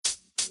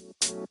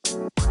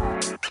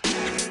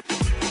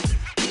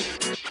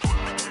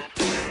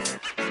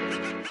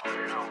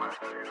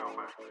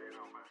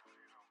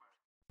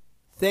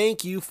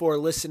Thank you for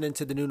listening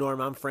to The New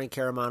Norm. I'm Frank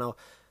Caramano.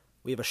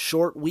 We have a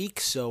short week,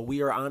 so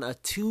we are on a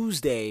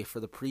Tuesday for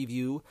the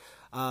preview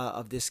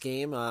of this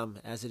game,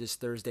 as it is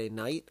Thursday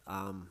night.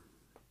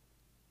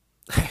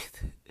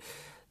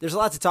 There's a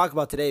lot to talk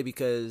about today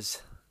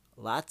because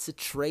lots of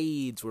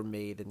trades were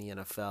made in the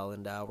NFL,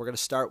 and we're going to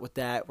start with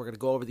that. We're going to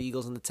go over the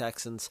Eagles and the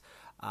Texans.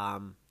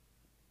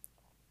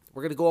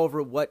 We're going to go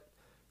over what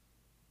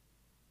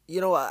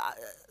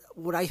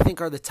I think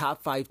are the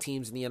top 5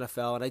 teams in the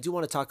NFL, and I do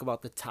want to talk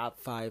about the top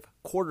 5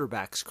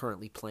 quarterbacks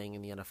currently playing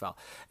in the NFL.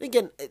 And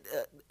again,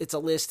 it's a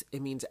list.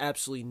 It means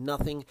absolutely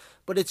nothing,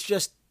 but it's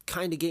just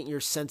kind of getting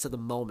your sense of the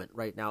moment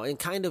right now and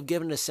kind of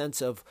giving a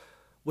sense of,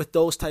 with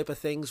those type of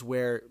things,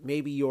 where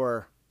maybe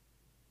your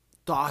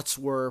thoughts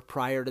were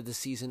prior to the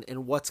season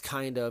and what's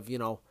kind of,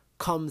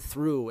 come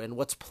through and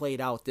what's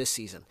played out this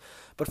season.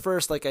 But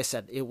first, like I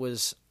said, it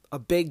was a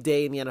big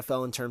day in the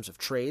NFL in terms of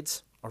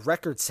trades, a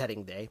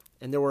record-setting day,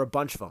 and there were a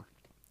bunch of them.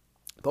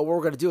 But what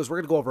we're going to do is we're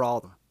going to go over all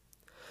of them.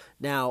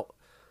 Now,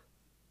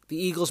 the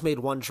Eagles made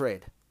one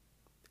trade.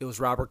 It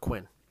was Robert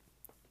Quinn.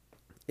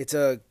 It's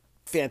a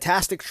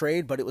fantastic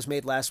trade, but it was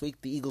made last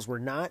week. The Eagles were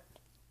not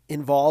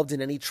involved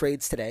in any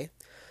trades today.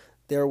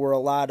 There were a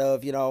lot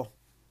of,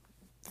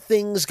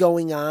 things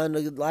going on,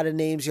 a lot of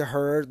names you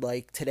heard.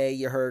 Like today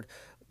you heard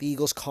the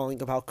Eagles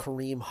calling about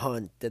Kareem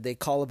Hunt. Did they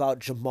call about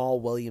Jamal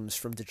Williams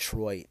from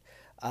Detroit?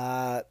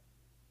 The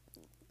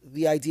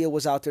idea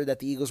was out there that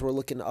the Eagles were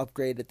looking to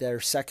upgrade at their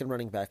second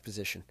running back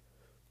position.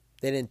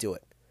 They didn't do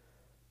it.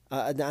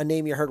 A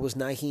name you heard was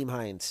Nyheim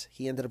Hines.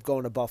 He ended up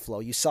going to Buffalo.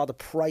 You saw the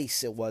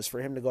price it was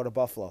for him to go to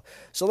Buffalo.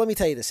 So let me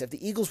tell you this. If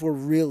the Eagles were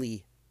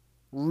really,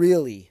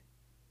 really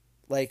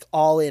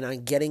all in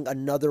on getting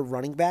another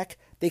running back,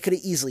 they could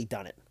have easily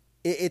done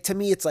it. To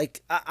me, it's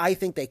like, I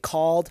think they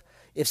called.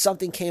 If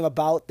something came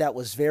about that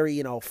was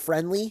very,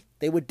 friendly,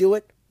 they would do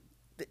it.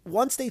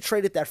 Once they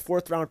traded that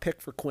 4th-round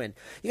pick for Quinn,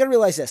 you got to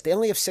realize this. They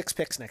only have 6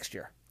 picks next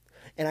year.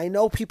 And I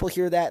know people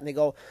hear that and they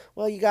go,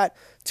 well, you got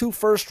 2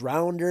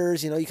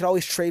 first-rounders. You could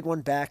always trade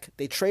one back.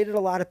 They traded a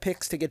lot of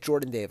picks to get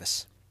Jordan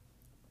Davis.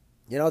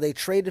 They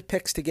traded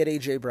picks to get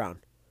A.J. Brown,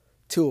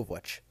 2 of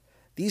which.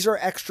 These are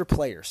extra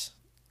players.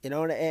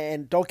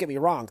 And don't get me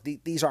wrong,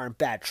 these aren't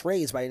bad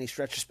trades by any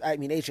stretch. I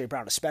mean, A.J.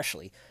 Brown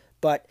especially.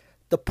 But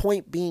the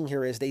point being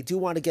here is they do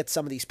want to get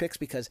some of these picks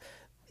because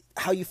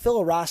how you fill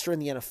a roster in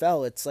the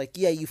NFL, it's like,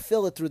 yeah, you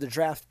fill it through the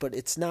draft, but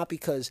it's not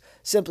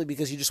simply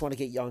because you just want to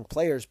get young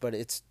players, but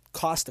it's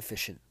cost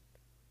efficient.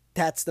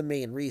 That's the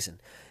main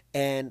reason.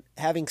 And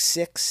having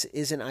 6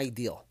 isn't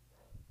ideal.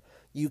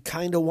 You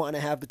kind of want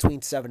to have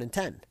between 7 and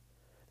 10.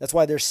 That's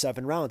why there's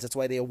 7 rounds. That's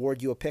why they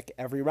award you a pick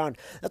every round.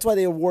 That's why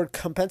they award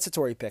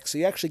compensatory picks. So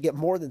you actually get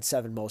more than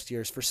 7 most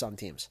years for some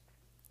teams.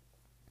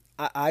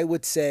 I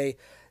would say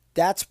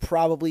that's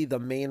probably the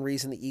main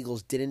reason the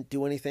Eagles didn't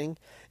do anything.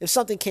 If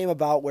something came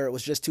about where it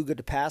was just too good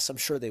to pass, I'm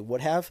sure they would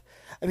have.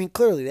 I mean,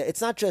 clearly,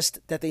 it's not just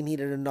that they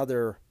needed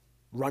another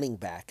running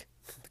back,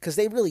 because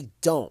they really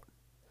don't.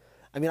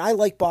 I mean, I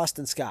like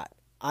Boston Scott.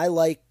 I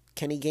like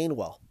Kenny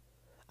Gainwell.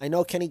 I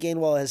know Kenny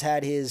Gainwell has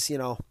had his,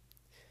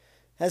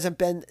 hasn't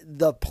been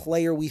the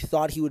player we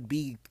thought he would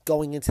be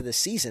going into the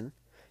season.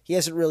 He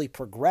hasn't really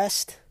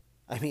progressed.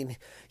 I mean,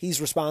 he's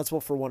responsible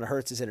for one of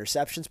Hurts'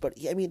 interceptions, but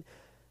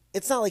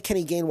it's not like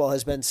Kenny Gainwell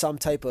has been some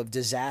type of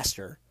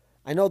disaster.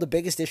 I know the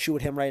biggest issue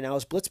with him right now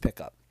is blitz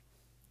pickup.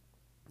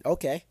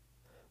 Okay.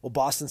 Well,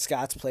 Boston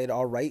Scott's played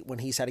all right when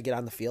he's had to get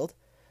on the field.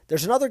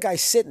 There's another guy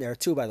sitting there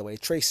too, by the way,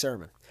 Trey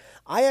Sermon.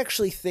 I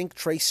actually think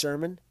Trey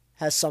Sermon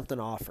has something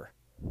to offer.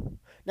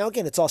 Now,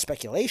 again, it's all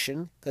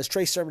speculation because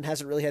Trey Sermon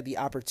hasn't really had the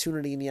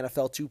opportunity in the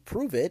NFL to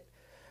prove it,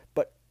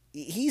 but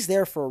he's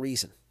there for a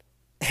reason.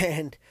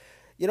 And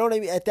you know what I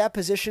mean? At that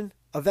position,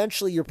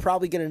 eventually you're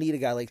probably going to need a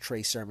guy like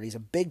Trey Sermon. He's a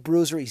big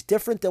bruiser. He's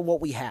different than what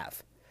we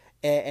have.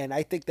 And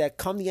I think that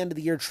come the end of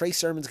the year, Trey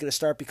Sermon's going to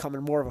start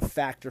becoming more of a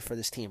factor for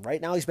this team. Right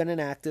now he's been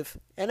inactive,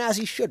 and as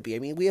he should be. I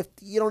mean,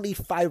 you don't need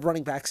 5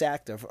 running backs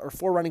active or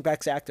 4 running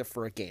backs active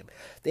for a game.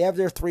 They have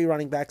their 3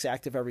 running backs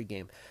active every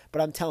game.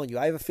 But I'm telling you,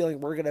 I have a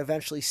feeling we're going to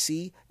eventually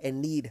see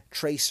and need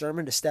Trey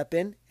Sermon to step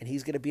in, and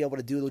he's going to be able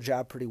to do the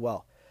job pretty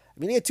well. I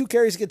mean, he had 2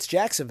 carries against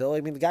Jacksonville.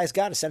 I mean, the guy's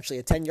got essentially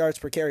a 10 yards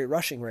per carry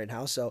rushing right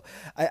now. So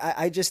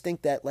I just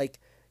think that,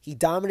 he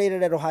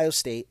dominated at Ohio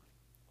State.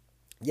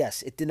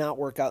 Yes, it did not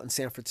work out in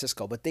San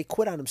Francisco, but they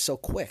quit on him so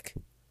quick.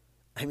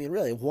 I mean,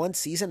 really, 1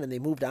 season and they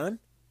moved on?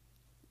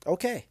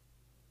 Okay.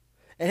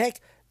 And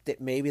heck,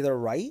 maybe they're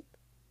right,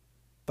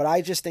 but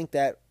I just think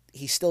that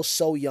he's still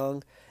so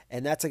young,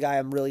 and that's a guy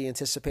I'm really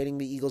anticipating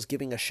the Eagles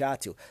giving a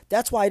shot to.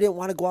 That's why I didn't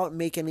want to go out and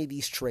make any of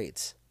these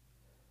trades.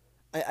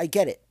 I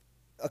get it.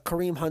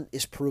 Kareem Hunt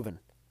is proven.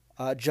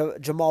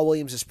 Jamal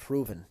Williams is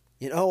proven.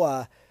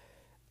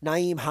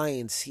 Nyheim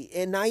Hines.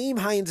 Nyheim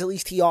Hines, at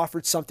least he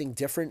offered something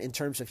different in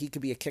terms of he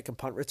could be a kick and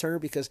punt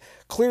returner, because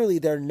clearly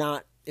they're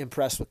not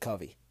impressed with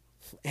Covey.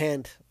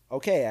 And,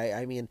 okay,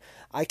 I mean,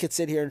 I could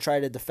sit here and try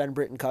to defend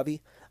Britton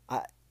Covey.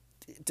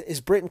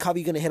 is Britton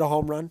Covey going to hit a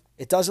home run?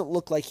 It doesn't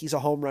look like he's a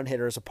home run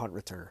hitter as a punt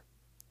returner.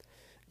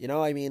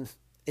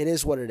 It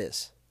is what it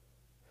is.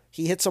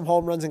 He hit some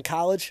home runs in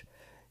college.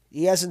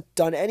 He hasn't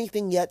done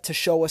anything yet to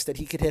show us that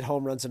he could hit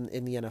home runs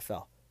in the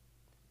NFL.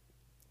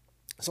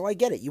 So I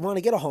get it. You want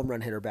to get a home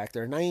run hitter back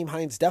there. Nyheim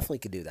Hines definitely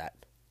could do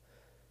that.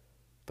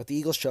 But the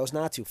Eagles chose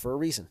not to for a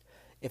reason.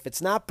 If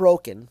it's not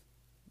broken,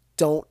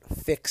 don't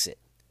fix it.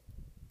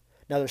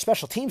 Now, their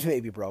special teams may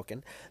be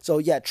broken. So,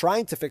 yeah,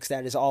 trying to fix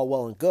that is all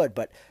well and good.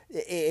 But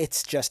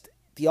it's just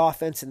the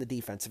offense and the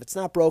defense. If it's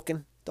not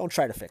broken, don't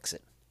try to fix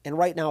it. And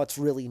right now, it's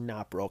really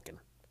not broken.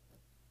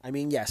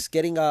 Yes,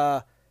 getting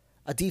a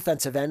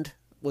defensive end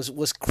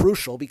was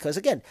crucial because,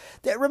 again,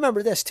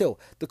 remember this too.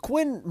 The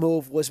Quinn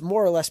move was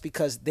more or less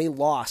because they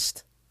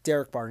lost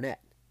Derek Barnett.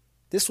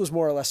 This was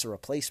more or less a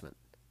replacement.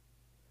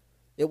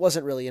 It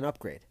wasn't really an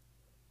upgrade.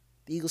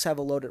 The Eagles have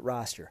a loaded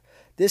roster.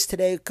 This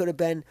today could have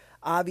been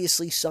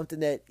obviously something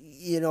that,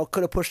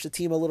 could have pushed the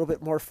team a little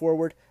bit more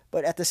forward.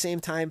 But at the same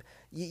time,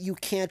 you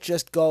can't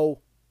just go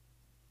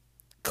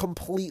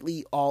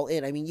completely all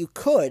in. You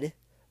could,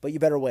 but you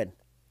better win.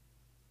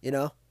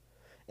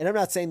 And I'm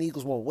not saying the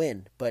Eagles won't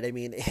win, but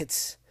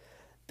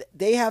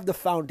they have the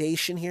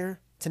foundation here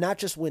to not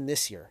just win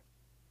this year,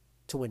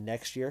 to win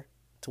next year,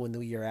 to win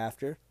the year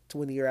after, to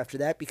win the year after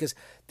that, because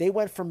they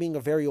went from being a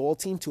very old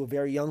team to a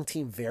very young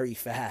team very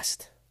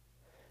fast.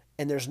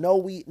 And there's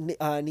no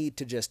need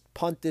to just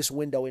punt this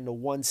window into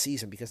one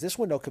season because this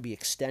window could be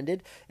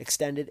extended,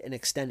 extended, and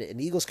extended. And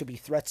the Eagles could be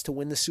threats to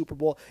win the Super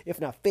Bowl, if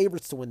not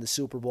favorites to win the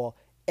Super Bowl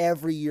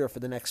every year for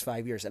the next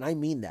 5 years. And I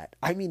mean that.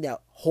 I mean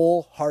that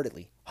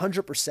wholeheartedly,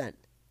 100%.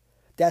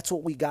 That's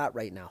what we got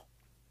right now.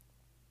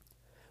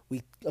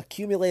 We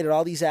accumulated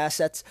all these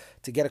assets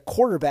to get a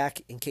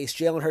quarterback in case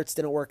Jalen Hurts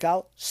didn't work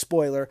out.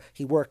 Spoiler,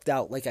 he worked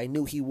out like I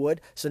knew he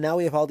would. So now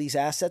we have all these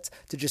assets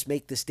to just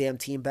make this damn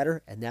team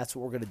better, and that's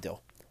what we're going to do.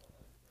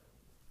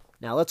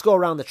 Now let's go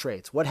around the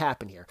trades. What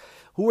happened here?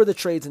 Who were the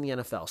trades in the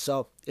NFL?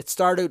 So it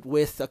started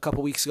with a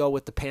couple weeks ago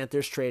with the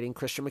Panthers trading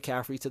Christian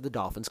McCaffrey to the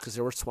Dolphins because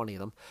there were 20 of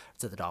them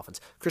to the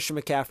Dolphins. Christian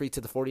McCaffrey to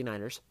the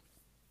 49ers.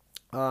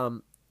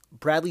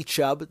 Bradley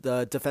Chubb,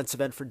 the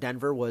defensive end for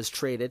Denver, was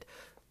traded.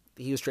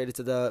 He was traded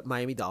to the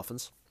Miami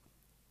Dolphins.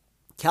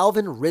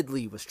 Calvin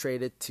Ridley was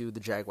traded to the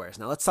Jaguars.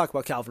 Now let's talk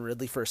about Calvin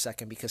Ridley for a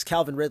second because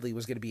Calvin Ridley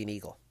was going to be an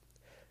Eagle.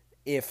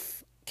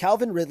 If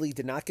Calvin Ridley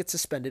did not get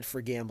suspended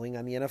for gambling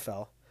on the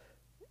NFL,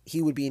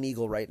 he would be an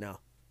Eagle right now.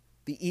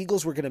 The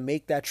Eagles were going to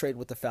make that trade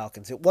with the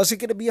Falcons. It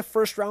wasn't going to be a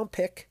first-round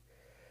pick,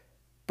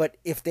 but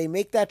if they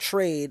make that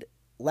trade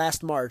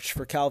last March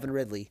for Calvin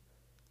Ridley,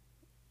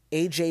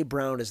 A.J.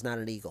 Brown is not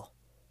an Eagle.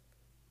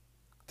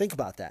 Think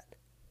about that.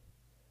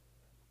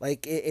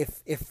 Like,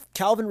 if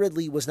Calvin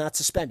Ridley was not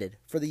suspended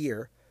for the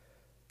year,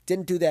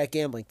 didn't do that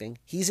gambling thing,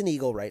 he's an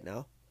Eagle right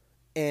now,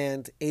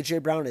 and A.J.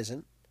 Brown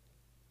isn't.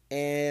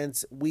 And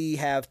we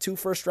have 2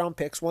 first-round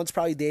picks. One's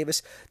probably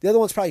Davis. The other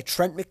one's probably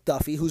Trent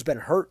McDuffie, who's been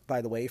hurt,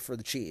 by the way, for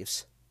the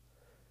Chiefs.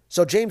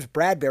 So James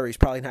Bradbury's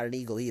probably not an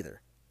Eagle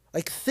either.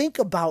 Like, think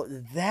about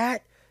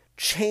that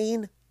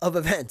chain of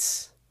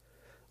events.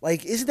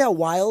 Like, isn't that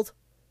wild?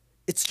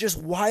 It's just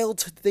wild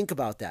to think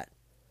about that.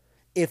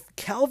 If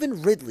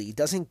Calvin Ridley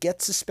doesn't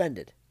get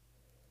suspended,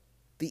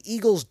 the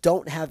Eagles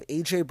don't have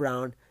A.J.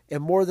 Brown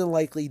and more than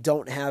likely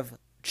don't have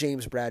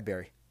James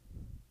Bradbury.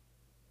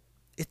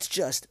 It's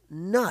just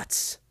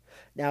nuts.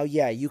 Now,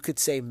 yeah, you could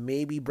say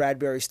maybe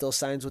Bradbury still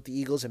signs with the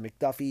Eagles and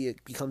McDuffie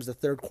becomes the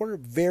third corner.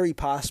 Very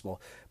possible.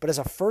 But as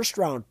a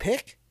first-round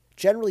pick,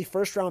 generally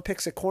first-round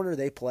picks at corner,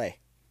 they play.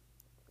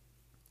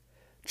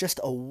 Just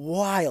a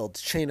wild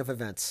chain of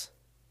events.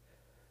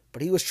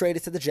 But he was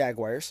traded to the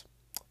Jaguars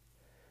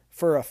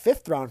for a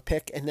 5th-round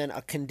pick and then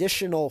a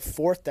conditional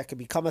 4th that could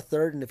become a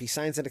 3rd, and if he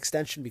signs an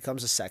extension,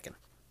 becomes a 2nd.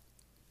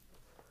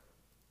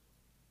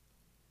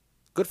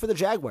 Good for the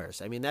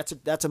Jaguars. I mean,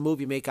 that's a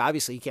move you make.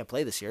 Obviously, you can't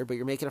play this year, but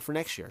you're making it for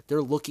next year.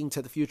 They're looking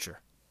to the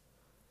future.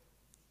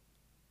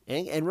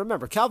 And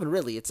remember, Calvin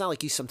Ridley, it's not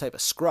like he's some type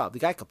of scrub. The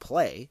guy could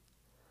play.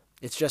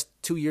 It's just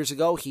 2 years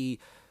ago, he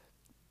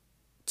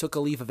took a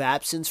leave of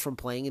absence from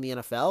playing in the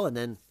NFL and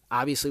then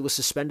obviously was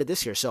suspended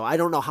this year. So I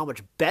don't know how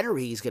much better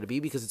he's going to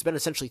be because it's been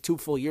essentially 2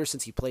 full years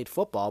since he played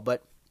football,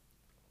 but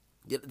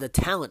the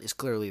talent is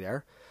clearly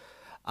there.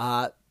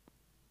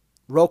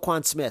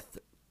 Roquan Smith,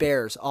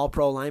 Bears,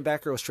 all-pro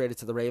linebacker, was traded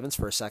to the Ravens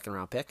for a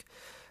 2nd-round pick.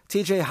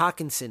 TJ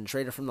Hawkinson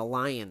traded from the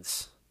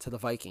Lions to the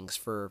Vikings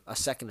for a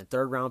 2nd and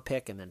 3rd-round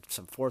pick and then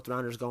some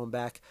 4th-rounders going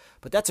back.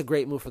 But that's a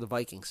great move for the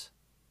Vikings.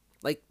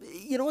 Like,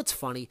 you know what's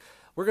funny?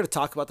 We're going to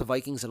talk about the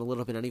Vikings in a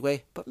little bit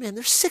anyway, but man,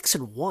 they're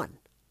 6-1.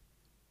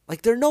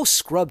 Like, they're no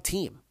scrub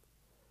team.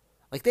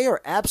 Like, they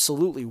are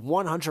absolutely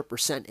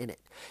 100% in it.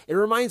 It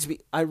reminds me,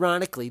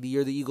 ironically, the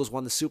year the Eagles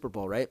won the Super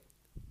Bowl, right?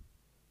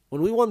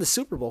 When we won the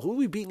Super Bowl, who did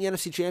we beat in the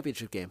NFC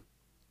Championship game?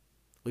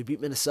 We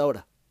beat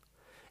Minnesota.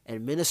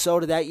 And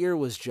Minnesota that year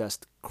was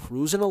just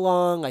cruising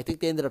along. I think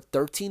they ended up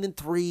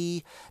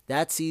 13-3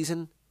 that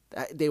season.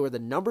 They were the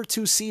number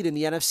 2 seed in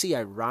the NFC,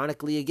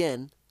 ironically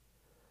again.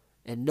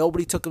 And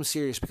nobody took them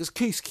serious because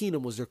Case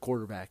Keenum was their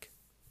quarterback.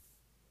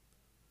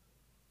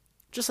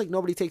 Just like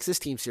nobody takes this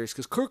team serious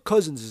because Kirk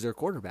Cousins is their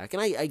quarterback.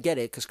 And I get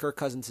it because Kirk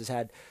Cousins has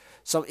had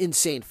some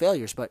insane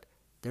failures, but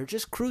they're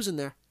just cruising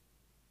there.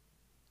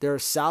 They're a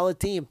solid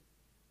team.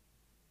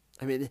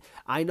 I mean,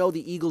 I know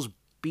the Eagles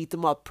beat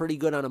them up pretty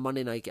good on a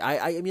Monday night.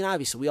 I mean,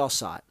 obviously, we all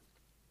saw it.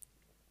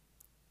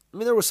 I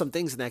mean, there were some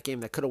things in that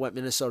game that could have went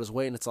Minnesota's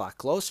way, and it's a lot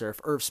closer.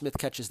 If Irv Smith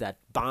catches that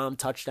bomb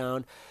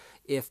touchdown,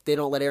 if they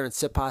don't let Aaron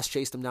Siposs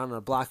chase them down on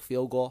a blocked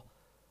field goal.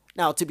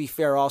 Now, to be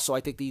fair, also, I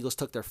think the Eagles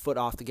took their foot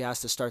off the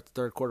gas to start the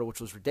third quarter,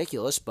 which was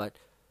ridiculous. But,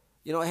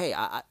 hey,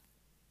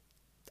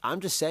 I'm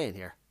just saying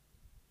here.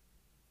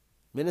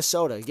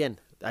 Minnesota, again,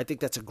 I think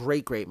that's a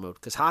great, great move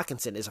because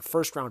Hawkinson is a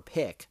first-round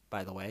pick,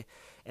 by the way,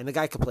 and the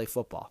guy can play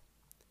football.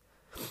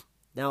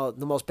 Now,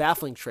 the most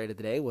baffling trade of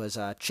the day was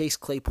Chase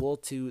Claypool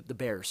to the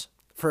Bears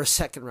for a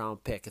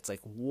second-round pick. It's like,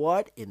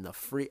 what in the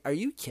free... Are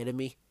you kidding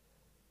me?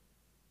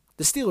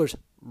 The Steelers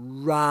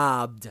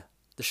robbed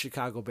the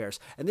Chicago Bears.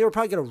 And they were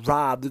probably going to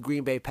rob the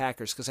Green Bay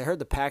Packers because I heard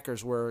the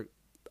Packers were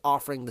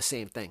offering the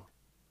same thing.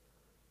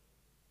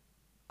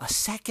 A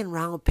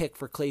second-round pick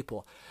for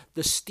Claypool.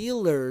 The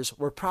Steelers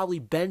were probably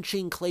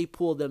benching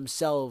Claypool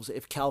themselves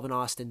if Calvin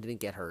Austin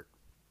didn't get hurt.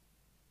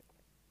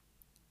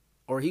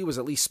 Or he was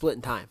at least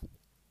splitting time.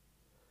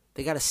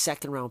 They got a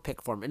second-round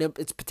pick for him. And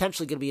it's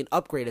potentially going to be an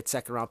upgraded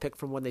second-round pick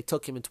from when they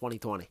took him in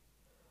 2020.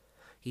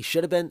 They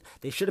should have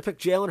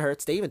picked Jalen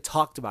Hurts. They even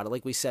talked about it.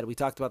 Like we said, we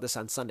talked about this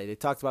on Sunday. They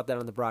talked about that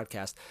on the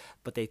broadcast.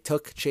 But they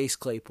took Chase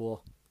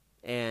Claypool.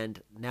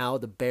 And now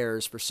the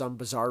Bears, for some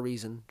bizarre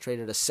reason,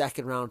 traded a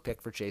second-round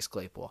pick for Chase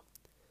Claypool.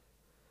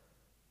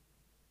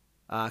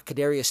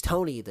 Kadarius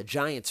Toney, the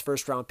Giants'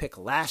 first-round pick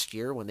last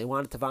year, when they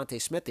wanted Devontae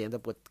Smith, they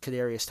ended up with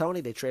Kadarius Toney.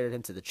 They traded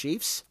him to the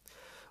Chiefs.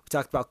 We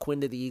talked about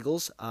Quinn to the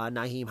Eagles.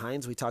 Nyheim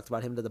Hines, we talked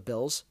about him to the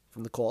Bills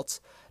from the Colts.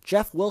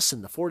 Jeff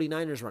Wilson, the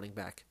 49ers running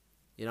back.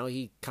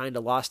 He kind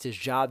of lost his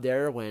job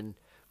there when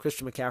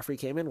Christian McCaffrey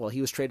came in. Well,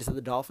 he was traded to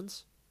the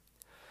Dolphins.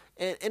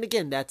 And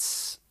again,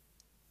 that's...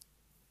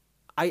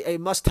 I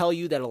must tell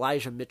you that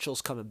Elijah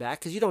Mitchell's coming back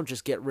because you don't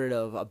just get rid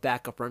of a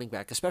backup running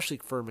back, especially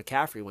for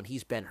McCaffrey when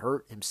he's been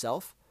hurt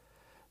himself.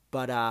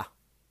 But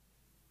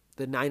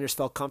the Niners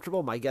felt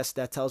comfortable. My guess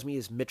that tells me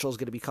is Mitchell's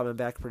going to be coming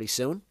back pretty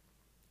soon.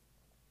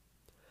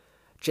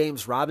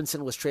 James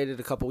Robinson was traded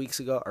a couple weeks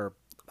ago, or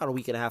about a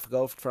week and a half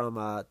ago, from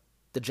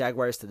the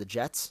Jaguars to the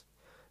Jets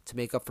to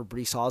make up for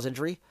Breece Hall's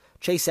injury.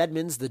 Chase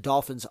Edmonds, the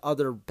Dolphins'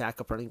 other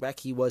backup running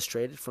back, he was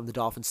traded from the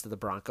Dolphins to the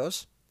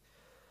Broncos.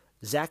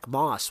 Zach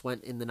Moss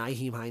went in the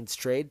Nyheim Hines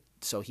trade,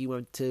 so he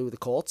went to the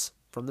Colts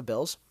from the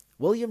Bills.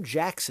 William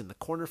Jackson, the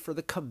corner for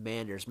the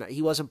Commanders.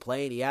 He wasn't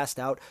playing. He asked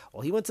out.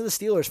 Well, he went to the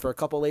Steelers for a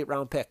couple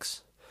late-round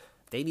picks.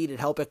 They needed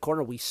help at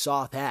corner. We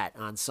saw that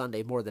on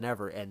Sunday more than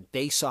ever, and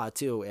they saw it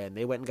too, and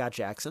they went and got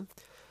Jackson.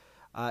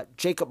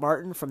 Jacob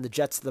Martin from the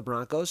Jets to the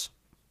Broncos.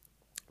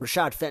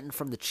 Rashad Fenton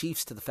from the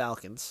Chiefs to the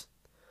Falcons.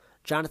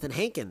 Jonathan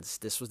Hankins,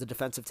 this was the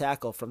defensive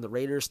tackle, from the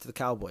Raiders to the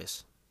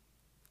Cowboys.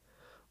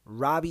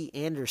 Robbie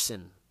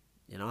Anderson,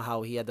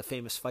 how he had the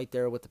famous fight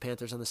there with the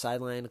Panthers on the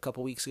sideline a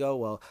couple weeks ago?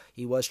 Well,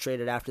 he was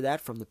traded after that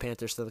from the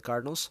Panthers to the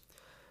Cardinals.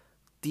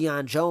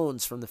 Deion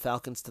Jones from the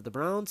Falcons to the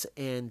Browns.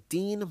 And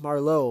Dean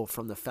Marlowe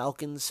from the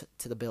Falcons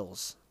to the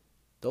Bills.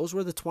 Those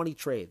were the 20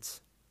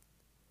 trades.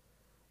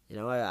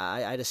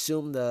 I'd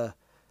assume the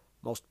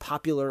most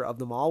popular of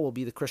them all will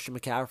be the Christian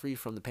McCaffrey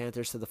from the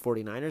Panthers to the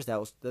 49ers. That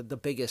was the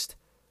biggest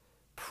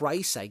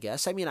price, I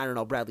guess. I mean, I don't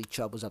know. Bradley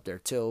Chubb was up there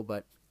too,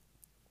 but...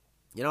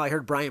 I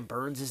heard Brian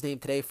Burns' name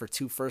today for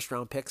 2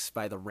 first-round picks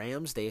by the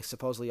Rams. They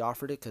supposedly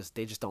offered it because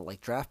they just don't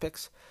like draft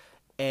picks.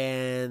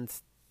 And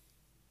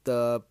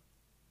the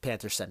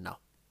Panthers said no.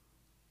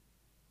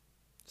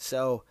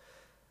 So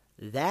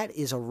that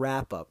is a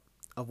wrap-up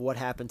of what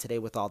happened today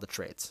with all the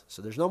trades.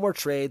 So there's no more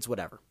trades,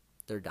 whatever.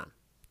 They're done.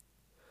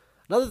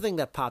 Another thing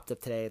that popped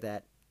up today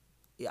that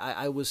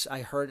I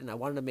heard and I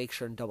wanted to make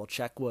sure and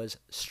double-check was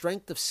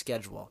strength of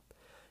schedule.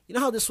 You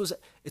know how this was?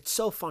 It's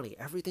so funny.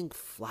 Everything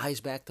flies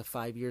back to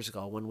 5 years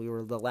ago when we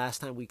were the last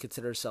time we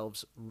considered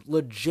ourselves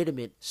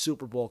legitimate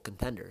Super Bowl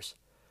contenders.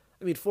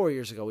 I mean, 4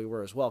 years ago we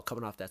were as well,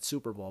 coming off that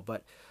Super Bowl.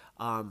 But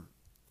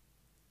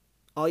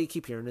all you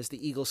keep hearing is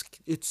the Eagles,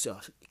 it's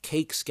a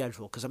cake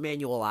schedule because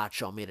Emmanuel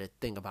Acho made a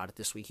thing about it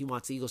this week. He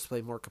wants the Eagles to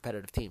play more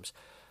competitive teams.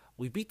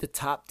 We beat the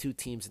top 2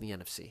 teams in the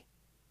NFC.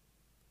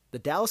 The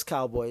Dallas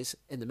Cowboys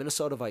and the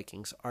Minnesota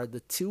Vikings are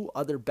the 2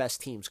 other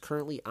best teams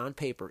currently on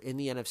paper in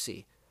the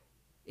NFC.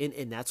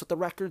 And that's what the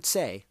records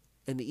say,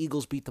 and the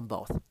Eagles beat them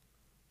both.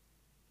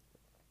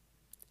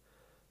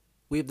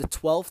 We have the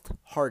 12th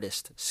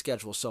hardest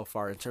schedule so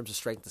far in terms of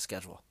strength of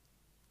schedule.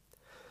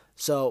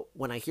 So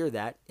when I hear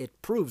that, it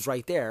proves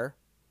right there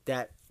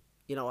that,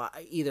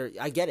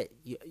 I get it.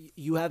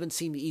 You haven't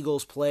seen the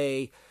Eagles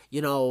play,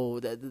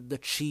 the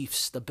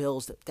Chiefs, the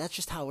Bills. That's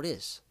just how it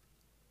is.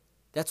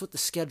 That's what the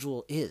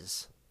schedule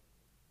is.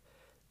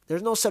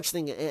 There's no such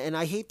thing, and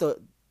I hate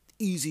the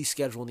easy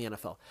schedule in the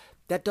NFL.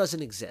 That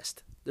doesn't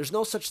exist. There's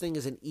no such thing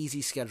as an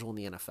easy schedule in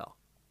the NFL.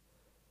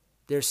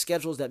 There's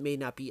schedules that may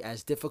not be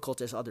as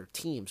difficult as other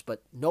teams,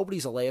 but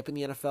nobody's a layup in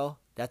the NFL.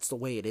 That's the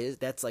way it is.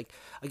 That's like,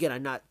 again,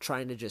 I'm not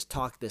trying to just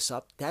talk this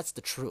up. That's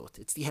the truth.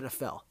 It's the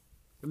NFL.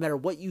 No matter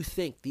what you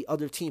think, the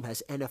other team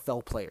has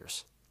NFL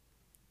players.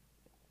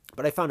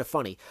 But I found it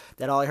funny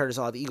that all I heard is,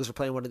 the Eagles are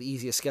playing one of the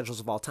easiest schedules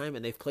of all time,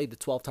 and they've played the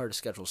 12th hardest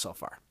schedule so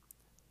far.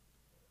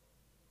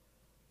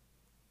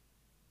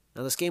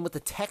 Now this game with the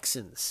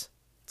Texans,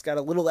 it's got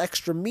a little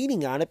extra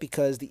meaning on it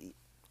because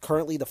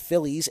currently the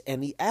Phillies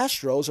and the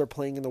Astros are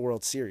playing in the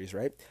World Series,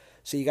 right?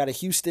 So you got a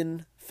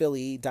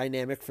Houston-Philly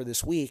dynamic for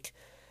this week,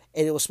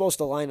 and it was supposed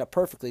to line up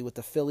perfectly with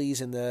the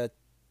Phillies and the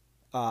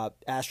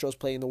Astros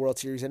playing the World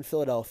Series in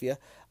Philadelphia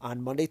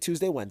on Monday,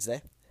 Tuesday,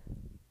 Wednesday,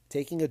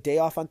 taking a day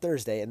off on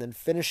Thursday, and then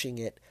finishing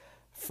it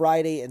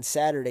Friday and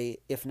Saturday,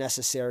 if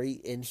necessary,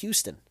 in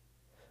Houston.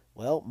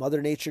 Well,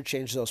 Mother Nature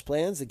changed those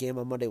plans. The game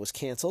on Monday was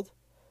canceled.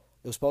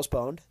 It was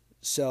postponed.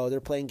 So they're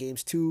playing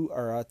games 3,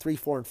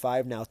 4, and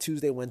 5 now,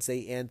 Tuesday,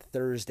 Wednesday, and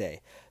Thursday.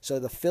 So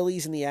the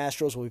Phillies and the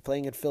Astros will be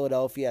playing in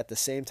Philadelphia at the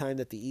same time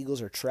that the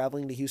Eagles are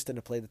traveling to Houston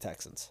to play the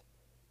Texans.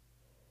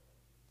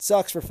 It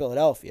sucks for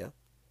Philadelphia.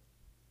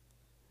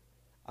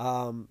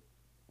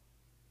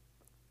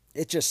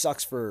 It just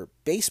sucks for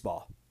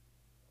baseball.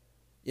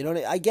 You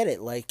know, I get it.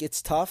 Like,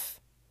 it's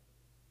tough.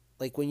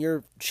 Like, when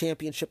your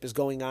championship is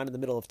going on in the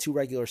middle of 2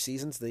 regular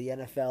seasons, the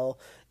NFL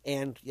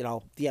and,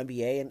 the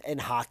NBA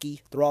and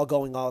hockey, they're all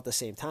going all at the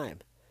same time.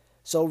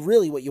 So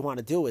really what you want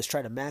to do is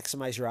try to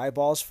maximize your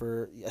eyeballs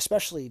for,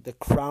 especially the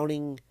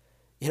crowning,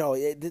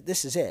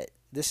 this is it.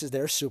 This is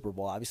their Super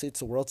Bowl. Obviously, it's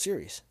the World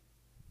Series.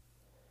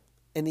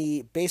 And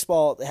the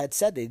baseball had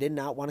said they did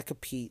not want to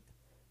compete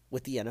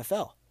with the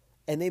NFL.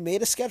 And they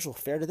made a schedule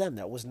fair to them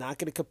that was not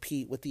going to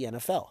compete with the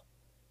NFL.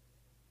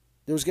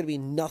 There was going to be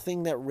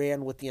nothing that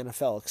ran with the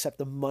NFL except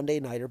the Monday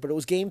Nighter, but it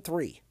was Game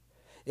 3.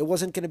 It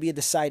wasn't going to be a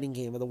deciding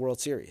game of the World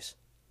Series.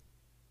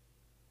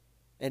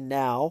 And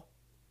now,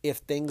 if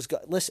things go...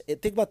 Listen,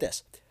 think about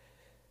this.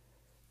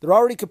 They're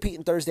already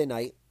competing Thursday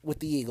night with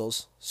the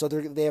Eagles, so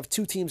they have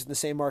 2 teams in the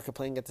same market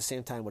playing at the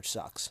same time, which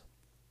sucks.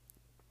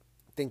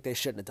 I think they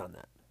shouldn't have done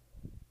that.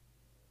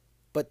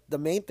 But the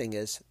main thing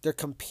is, they're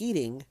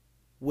competing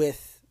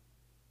with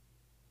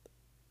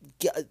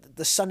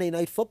the Sunday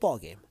night football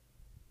game.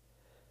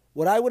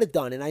 What I would have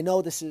done, and I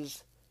know this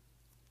is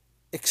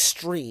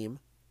extreme,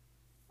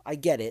 I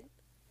get it,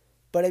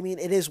 but I mean,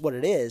 it is what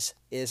it is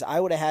I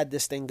would have had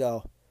this thing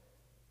go,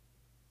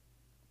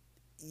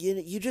 you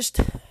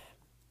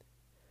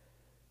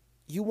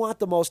want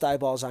the most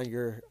eyeballs on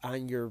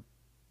your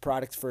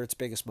product for its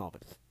biggest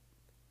moment.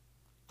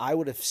 I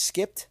would have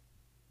skipped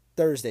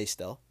Thursday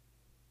still,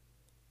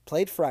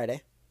 played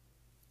Friday,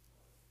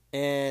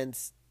 and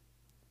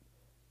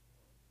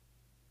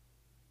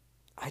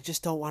I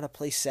just don't want to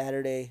play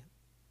Saturday.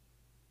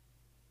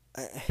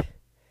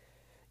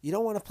 You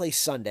don't want to play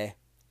Sunday,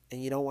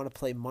 and you don't want to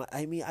play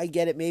I mean, I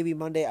get it. Maybe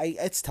Monday.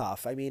 It's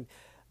tough. I mean,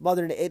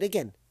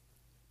 again,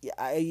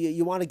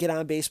 you want to get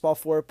on baseball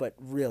for it, but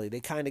really,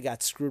 they kind of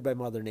got screwed by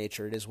Mother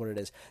Nature. It is what it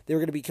is. They were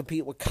going to be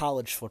competing with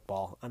college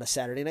football on a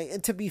Saturday night,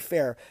 and to be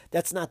fair,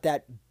 that's not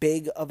that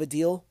big of a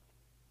deal.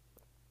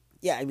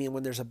 Yeah, I mean,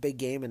 when there's a big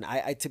game, and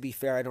I to be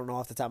fair, I don't know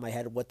off the top of my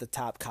head what the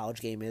top college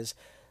game is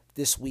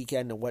this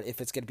weekend, and what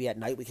if it's going to be at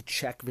night. We could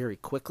check very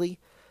quickly,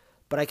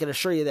 but I can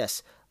assure you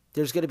this: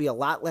 there's going to be a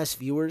lot less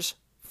viewers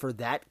for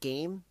that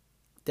game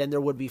than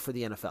there would be for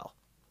the NFL.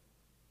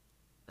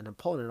 And I'm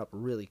pulling it up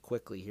really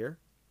quickly here.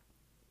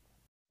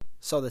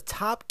 So the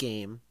top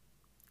game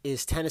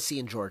is Tennessee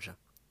and Georgia,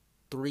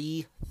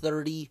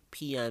 3:30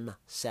 p.m.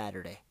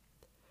 Saturday.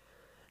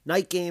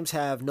 Night games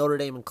have Notre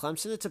Dame and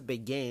Clemson. It's a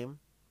big game,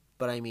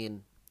 but I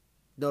mean,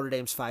 Notre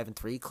Dame's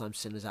 5-3.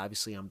 Clemson is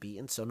obviously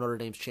unbeaten, so Notre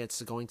Dame's chances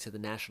of going to the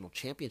national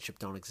championship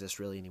don't exist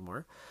really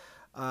anymore.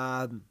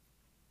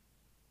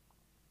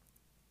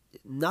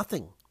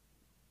 Nothing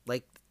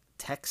like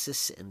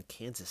Texas and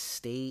Kansas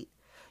State.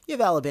 You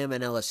have Alabama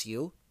and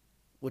LSU,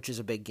 which is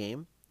a big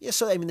game. Yeah,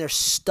 so I mean, there's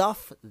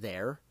stuff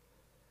there,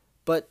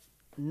 but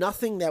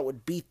nothing that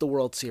would beat the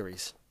World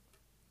Series.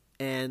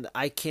 And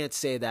I can't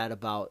say that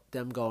about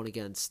them going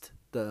against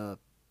the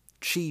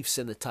Chiefs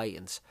and the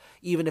Titans,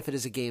 even if it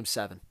is a Game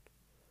 7.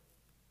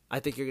 I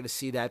think you're going to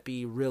see that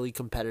be really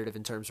competitive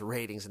in terms of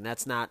ratings, and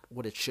that's not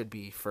what it should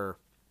be for,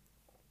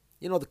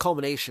 the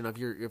culmination of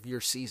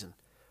your season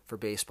for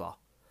baseball.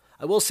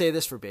 I will say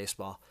this for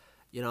baseball,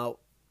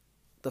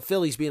 the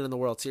Phillies being in the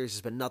World Series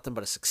has been nothing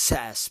but a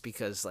success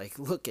because,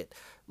 look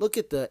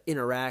at the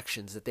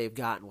interactions that they've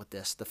gotten with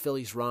this. The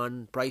Phillies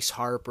run, Bryce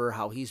Harper,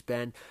 how he's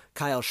been,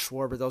 Kyle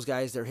Schwarber, those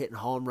guys, they're hitting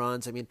home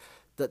runs. I mean,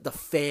 the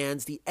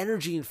fans, the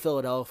energy in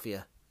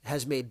Philadelphia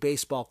has made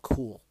baseball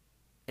cool.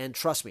 And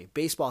trust me,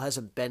 baseball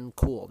hasn't been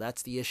cool.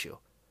 That's the issue.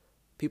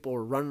 People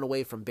are running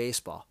away from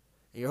baseball.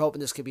 And you're hoping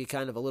this could be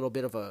kind of a little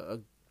bit of a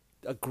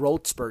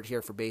growth spurt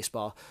here for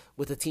baseball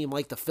with a team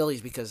like the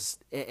Phillies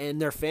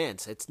and their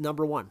fans. It's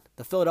number one.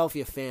 The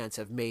Philadelphia fans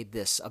have made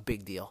this a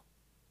big deal.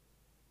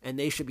 And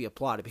they should be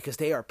applauded because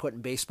they are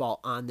putting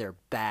baseball on their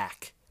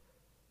back.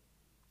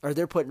 Or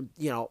they're putting,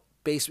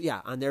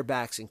 on their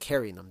backs and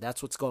carrying them.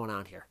 That's what's going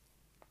on here.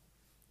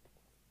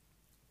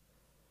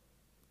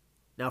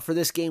 Now for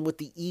this game with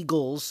the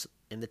Eagles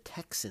and the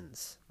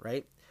Texans,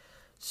 right?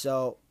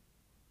 So,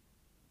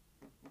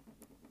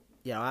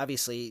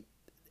 obviously,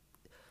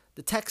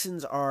 the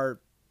Texans are,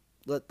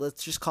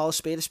 let's just call a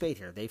spade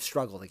here. They've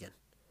struggled again.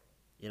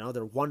 They're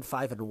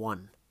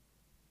 1-5-1.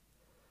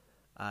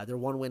 Their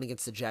one win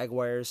against the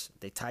Jaguars.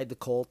 They tied the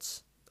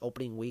Colts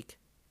opening week.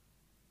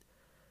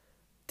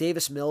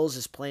 Davis Mills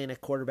is playing at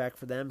quarterback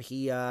for them.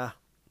 His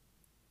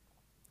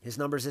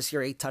numbers this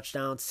year: 8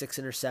 touchdowns, 6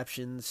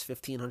 interceptions,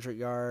 1,500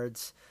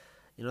 yards.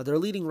 Their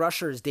leading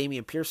rusher is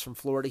Dameon Pierce from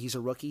Florida. He's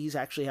a rookie. He's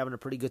actually having a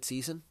pretty good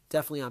season.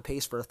 Definitely on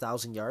pace for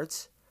 1,000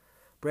 yards.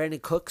 Brandon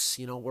Cooks,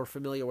 we're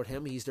familiar with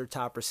him. He's their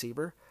top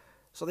receiver.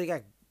 So they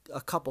got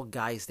a couple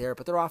guys there,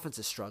 but their offense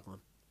is struggling.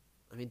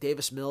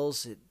 Davis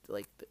Mills,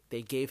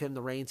 they gave him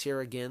the reins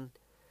here again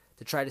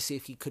to try to see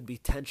if he could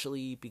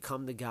potentially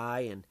become the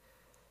guy. And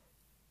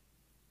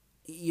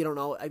you don't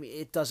know.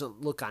 It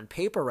doesn't look on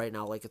paper right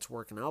now like it's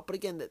working out. But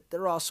again,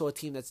 they're also a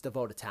team that's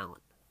devoted to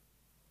talent.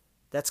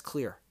 That's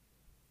clear.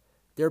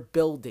 They're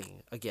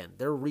building again.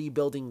 They're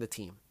rebuilding the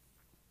team.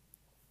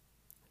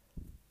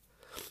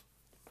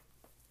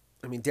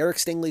 Derek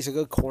Stingley's a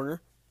good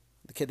corner.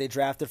 The kid they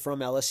drafted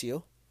from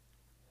LSU.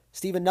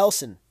 Steven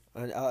Nelson,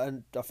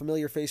 a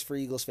familiar face for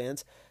Eagles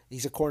fans.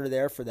 He's a corner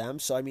there for them.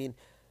 So,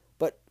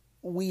 but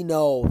we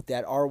know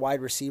that our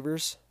wide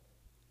receivers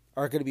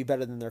are going to be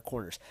better than their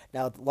corners.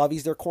 Now,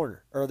 Lovey's their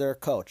corner, or their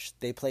coach.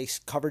 They play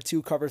cover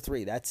 2, cover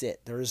 3. That's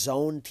it. They're a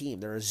zone team.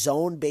 They're a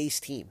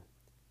zone-based team.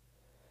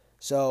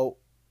 So,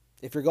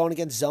 if you're going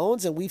against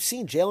zones, and we've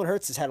seen Jalen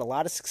Hurts has had a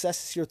lot of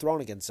success this year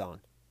throwing against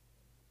zone.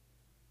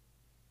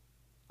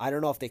 I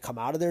don't know if they come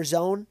out of their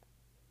zone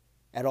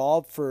at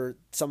all for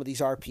some of these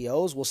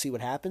RPOs. We'll see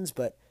what happens,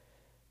 but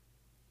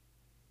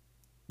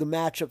the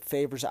matchup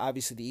favors,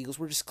 obviously, the Eagles.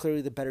 We're just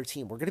clearly the better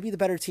team. We're going to be the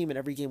better team in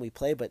every game we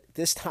play, but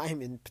this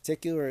time in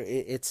particular,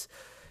 it's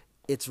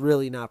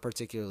really not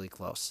particularly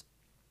close.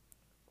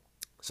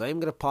 So I am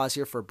going to pause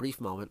here for a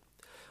brief moment.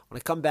 When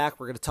I come back,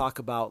 we're going to talk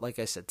about, like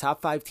I said,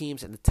 top 5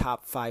 teams and the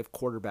top 5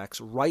 quarterbacks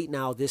right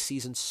now this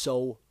season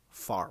so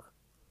far.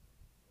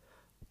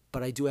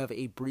 But I do have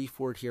a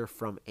brief word here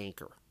from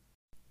Anchor.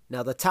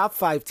 Now, the top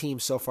 5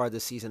 teams so far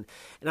this season,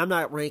 and I'm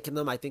not ranking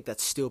them. I think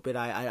that's stupid.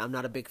 I'm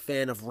not a big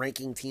fan of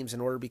ranking teams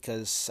in order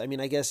because,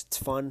 I guess it's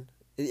fun.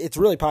 It's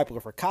really popular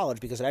for college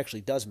because it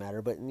actually does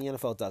matter, but in the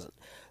NFL it doesn't.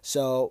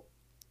 So,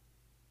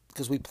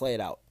 because we play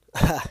it out.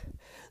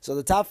 So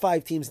the top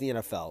 5 teams in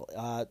the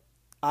NFL.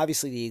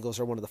 Obviously, the Eagles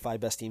are one of the 5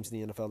 best teams in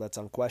the NFL. That's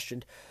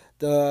unquestioned.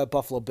 The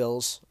Buffalo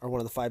Bills are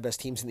one of the 5 best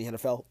teams in the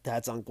NFL.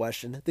 That's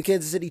unquestioned. The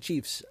Kansas City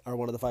Chiefs are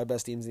one of the 5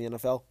 best teams in the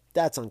NFL.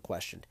 That's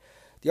unquestioned.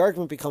 The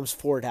argument becomes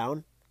 4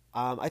 down.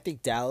 I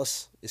think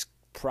Dallas is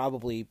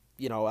probably,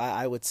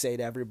 I would say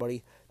to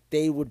everybody,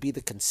 they would be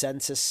the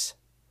consensus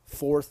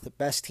 4th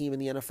best team in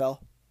the NFL.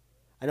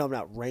 I know I'm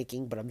not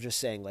ranking, but I'm just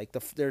saying,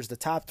 there's the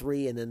top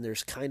 3, and then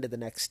there's kind of the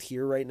next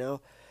tier right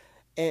now.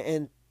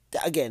 And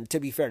again, to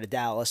be fair to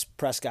Dallas,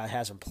 Prescott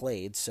hasn't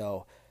played,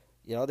 so,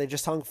 they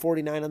just hung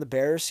 49 on the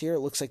Bears here.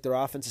 It looks like their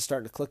offense is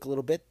starting to click a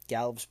little bit.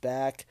 Gallup's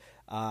back.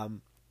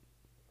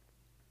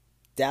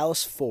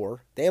 Dallas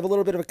 4. They have a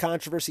little bit of a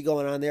controversy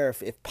going on there.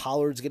 If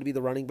Pollard's going to be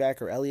the running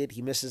back or Elliott,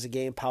 he misses a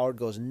game, Pollard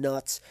goes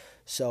nuts.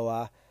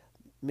 So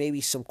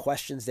maybe some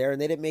questions there. And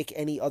they didn't make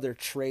any other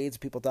trades.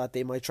 People thought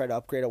they might try to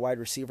upgrade a wide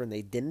receiver, and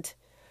they didn't.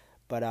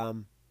 But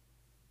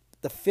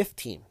the 5th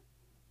team.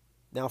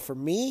 Now, for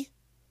me,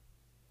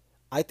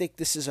 I think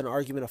this is an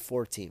argument of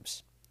 4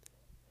 teams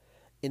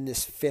in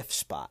this 5th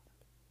spot.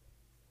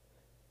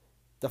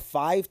 The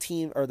 4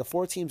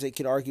 teams they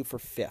could argue for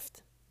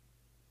 5th.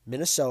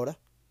 Minnesota.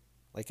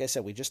 Like I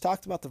said, we just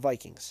talked about the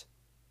Vikings.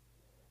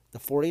 The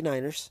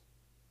 49ers.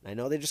 I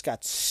know they just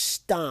got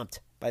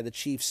stomped by the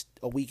Chiefs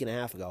a week and a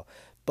half ago,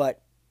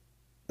 but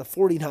the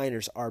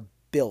 49ers are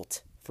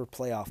built for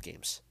playoff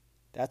games.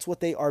 That's what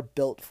they are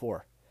built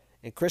for.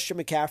 And Christian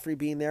McCaffrey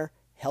being there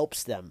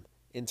helps them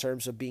in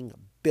terms of being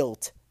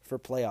built for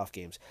playoff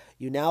games.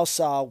 You now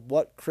saw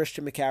what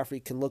Christian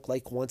McCaffrey can look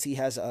like once he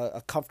has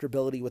a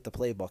comfortability with the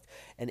playbook.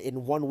 And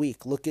in 1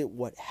 week, look at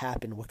what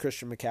happened with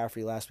Christian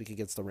McCaffrey last week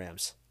against the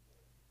Rams.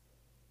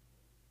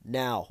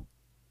 Now,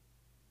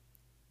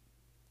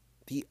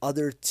 the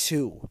other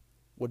 2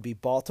 would be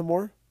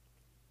Baltimore.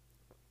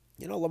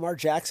 Lamar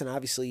Jackson,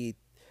 obviously,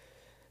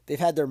 they've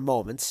had their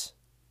moments.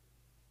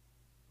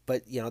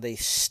 But, they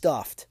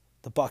stuffed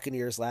the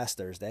Buccaneers last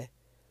Thursday.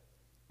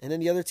 And then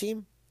the other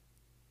team,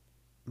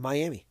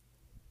 Miami.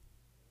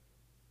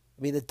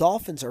 The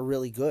Dolphins are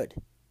really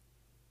good.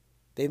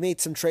 They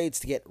made some trades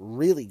to get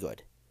really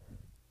good.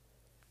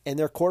 And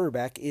their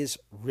quarterback is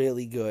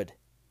really good.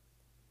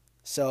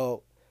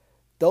 So,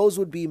 those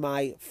would be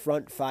my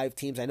front 5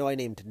 teams. I know I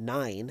named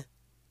 9.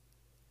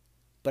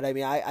 But,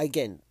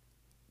 again,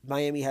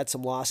 Miami had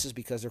some losses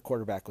because their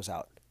quarterback was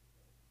out.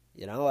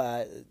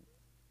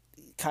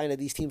 Kind of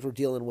these teams were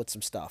dealing with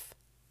some stuff.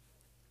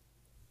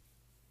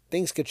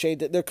 Things could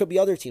change. There could be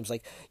other teams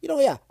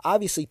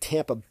obviously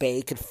Tampa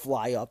Bay could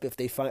fly up if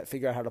they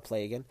figure out how to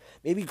play again.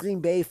 Maybe Green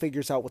Bay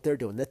figures out what they're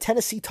doing. The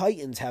Tennessee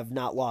Titans have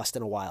not lost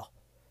in a while.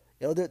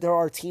 There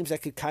are teams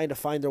that could kind of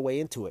find their way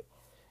into it.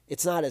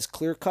 It's not as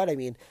clear-cut. I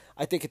mean,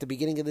 I think at the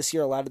beginning of this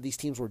year, a lot of these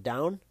teams were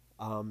down.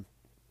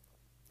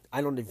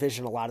 I don't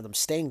envision a lot of them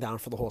staying down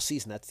for the whole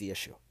season. That's the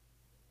issue.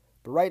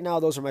 But right now,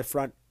 those are my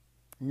front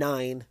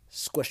 9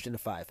 squished into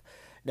 5.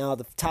 Now,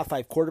 the top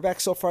 5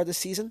 quarterbacks so far this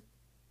season,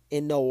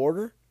 in no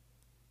order,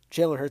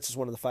 Jalen Hurts is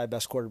one of the 5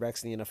 best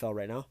quarterbacks in the NFL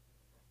right now.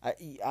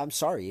 I'm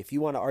sorry. If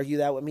you want to argue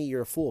that with me,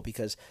 you're a fool,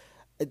 because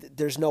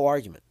there's no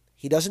argument.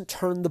 He doesn't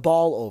turn the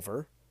ball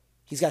over.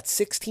 He's got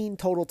 16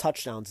 total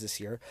touchdowns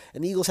this year,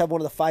 and the Eagles have one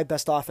of the 5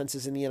 best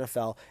offenses in the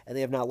NFL, and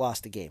they have not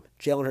lost a game.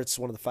 Jalen Hurts is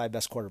one of the 5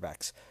 best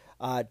quarterbacks.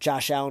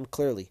 Josh Allen,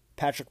 clearly.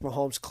 Patrick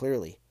Mahomes,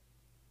 clearly.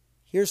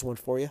 Here's one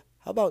for you.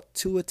 How about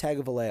Tua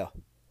Tagovailoa?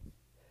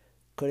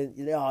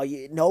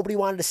 Nobody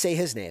wanted to say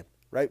his name,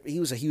 right? He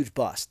was a huge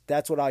bust.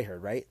 That's what I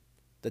heard, right?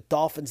 The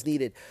Dolphins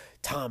needed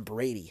Tom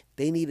Brady.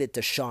 They needed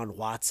Deshaun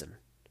Watson.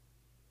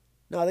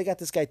 No, they got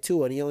this guy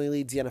Tua, and he only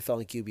leads the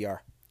NFL in QBR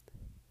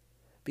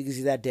because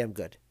he's that damn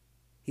good.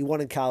 He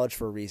won in college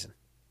for a reason.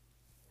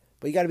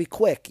 But you got to be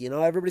quick.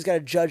 Everybody's got to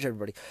judge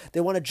everybody.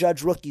 They want to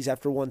judge rookies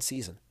after one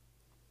season.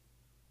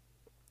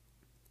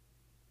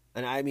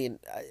 And I mean,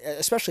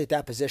 especially at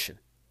that position.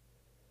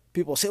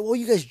 People say, well,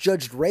 you guys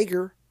judged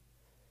Rager.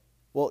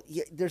 Well,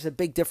 yeah, there's a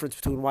big difference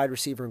between wide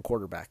receiver and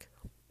quarterback.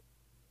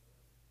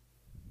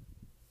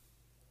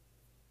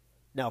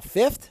 Now,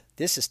 5th,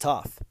 this is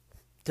tough.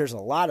 There's a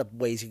lot of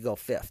ways you can go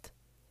 5th.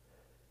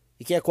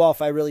 You can't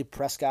qualify really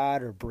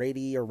Prescott or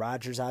Brady or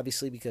Rodgers,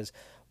 obviously, because,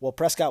 well,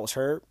 Prescott was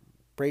hurt.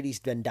 Brady's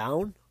been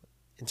down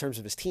in terms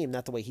of his team,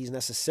 not the way he's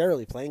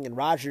necessarily playing. And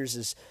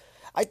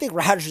I think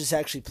Rodgers is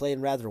actually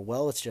playing rather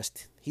well. It's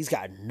just he's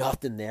got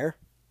nothing there.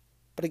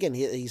 But again,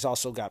 he's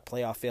also got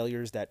playoff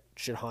failures that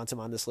should haunt him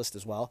on this list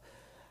as well.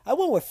 I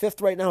went with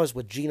 5th right now is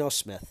with Geno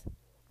Smith.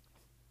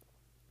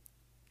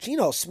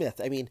 Geno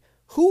Smith, I mean,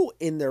 who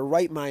in their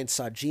right mind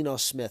saw Geno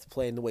Smith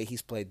playing the way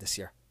he's played this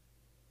year?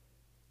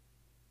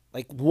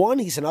 Like, one,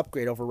 he's an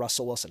upgrade over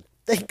Russell Wilson.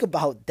 Think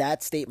about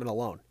that statement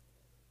alone.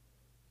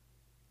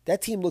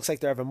 That team looks like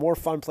they're having more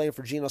fun playing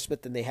for Geno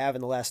Smith than they have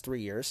in the last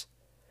 3 years.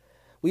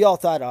 We all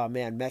thought, oh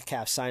man,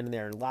 Metcalf signing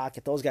there and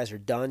Lockett, those guys are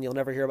done. You'll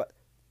never hear about.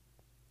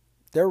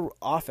 Their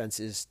offense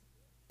is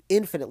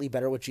infinitely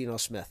better with Geno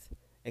Smith,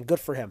 and good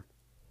for him.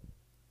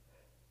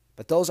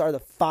 But those are the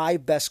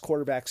 5 best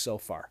quarterbacks so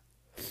far,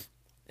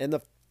 and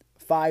the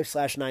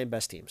 5/9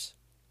 best teams.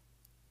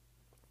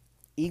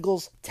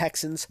 Eagles,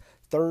 Texans,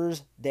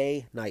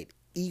 Thursday night.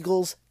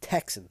 Eagles,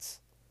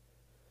 Texans.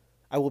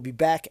 I will be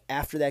back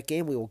after that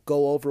game. We will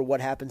go over what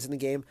happens in the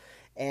game,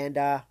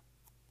 and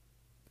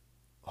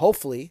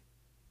hopefully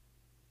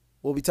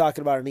we'll be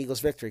talking about an Eagles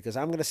victory, because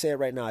I'm going to say it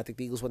right now. I think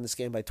the Eagles win this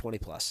game by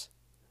 20+,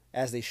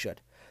 as they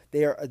should.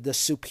 They are the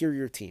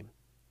superior team.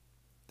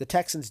 The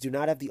Texans do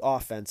not have the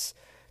offense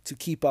to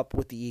keep up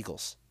with the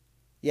Eagles.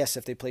 Yes,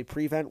 if they play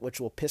prevent, which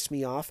will piss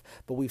me off,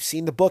 but we've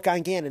seen the book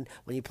on Gannon.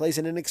 When he plays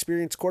an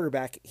inexperienced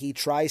quarterback, he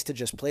tries to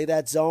just play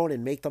that zone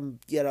and make them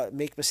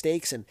make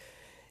mistakes, and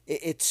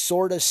it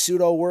sort of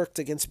pseudo worked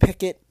against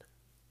Pickett,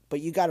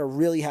 but you got to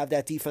really have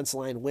that defensive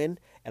line win,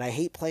 and I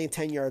hate playing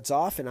 10 yards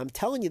off, and I'm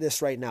telling you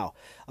this right now.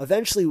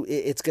 Eventually,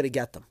 it's going to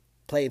get them,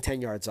 playing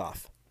 10 yards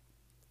off.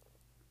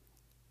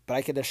 But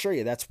I can assure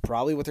you that's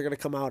probably what they're going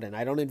to come out in.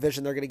 I don't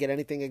envision they're going to get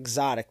anything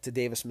exotic to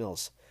Davis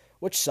Mills,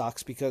 which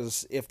sucks,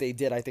 because if they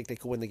did, I think they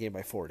could win the game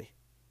by 40.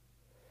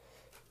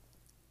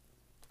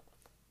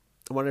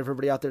 I want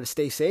everybody out there to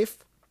stay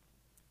safe,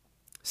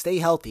 stay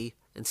healthy,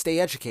 and stay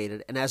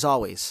educated, and as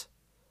always,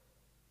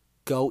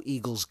 go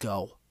Eagles,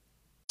 go.